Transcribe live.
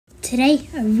Today,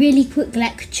 a really quick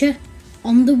lecture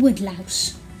on the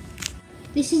woodlouse.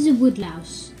 This is a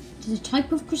woodlouse. It is a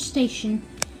type of crustacean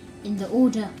in the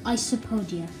order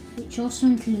Isopodia, which also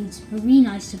includes marine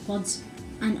isopods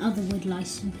and other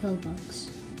woodlice and pillbugs.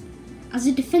 As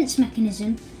a defense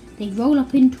mechanism, they roll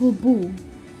up into a ball,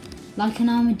 like an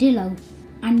armadillo,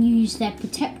 and use their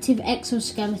protective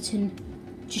exoskeleton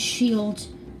to shield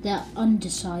their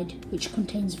underside, which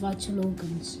contains vital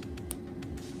organs.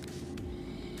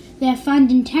 They are found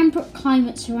in temperate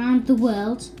climates around the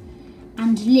world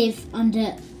and live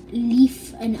under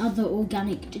leaf and other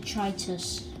organic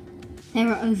detritus. There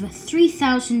are over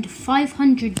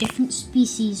 3,500 different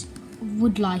species of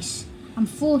woodlice, and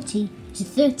 40 to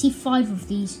 35 of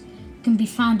these can be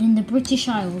found in the British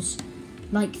Isles,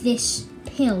 like this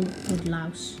pill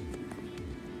woodlouse.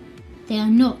 They are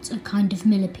not a kind of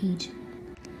millipede.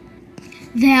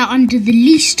 They are under the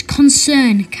least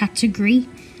concern category,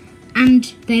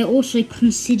 and they are also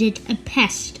considered a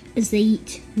pest as they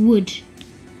eat wood.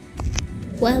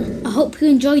 Well, I hope you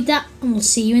enjoyed that, and we'll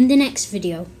see you in the next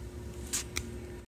video.